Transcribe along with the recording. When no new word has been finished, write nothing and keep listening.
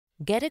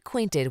Get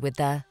acquainted with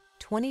the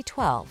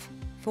 2012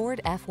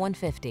 Ford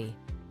F-150.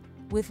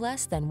 With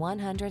less than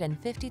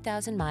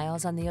 150,000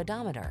 miles on the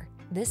odometer,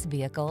 this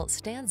vehicle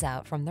stands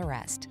out from the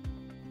rest.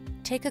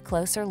 Take a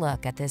closer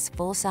look at this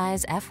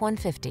full-size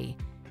F-150.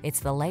 It's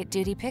the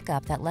light-duty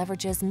pickup that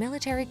leverages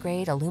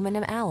military-grade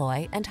aluminum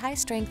alloy and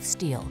high-strength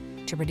steel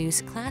to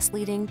produce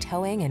class-leading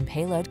towing and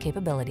payload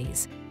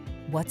capabilities.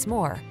 What's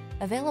more,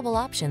 available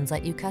options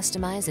let you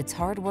customize its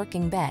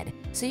hard-working bed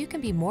so you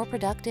can be more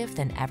productive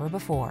than ever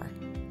before.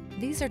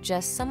 These are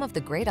just some of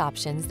the great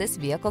options this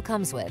vehicle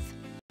comes with: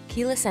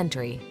 keyless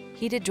entry,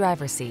 heated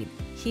driver's seat,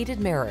 heated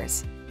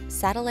mirrors,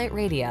 satellite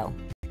radio,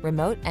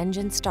 remote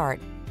engine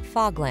start,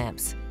 fog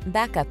lamps,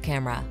 backup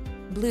camera,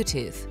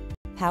 Bluetooth,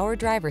 power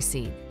driver's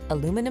seat,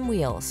 aluminum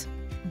wheels.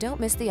 Don't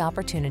miss the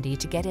opportunity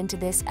to get into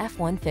this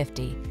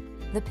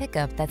F-150, the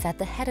pickup that's at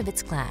the head of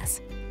its class.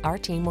 Our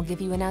team will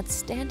give you an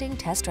outstanding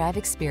test drive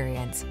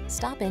experience.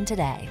 Stop in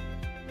today.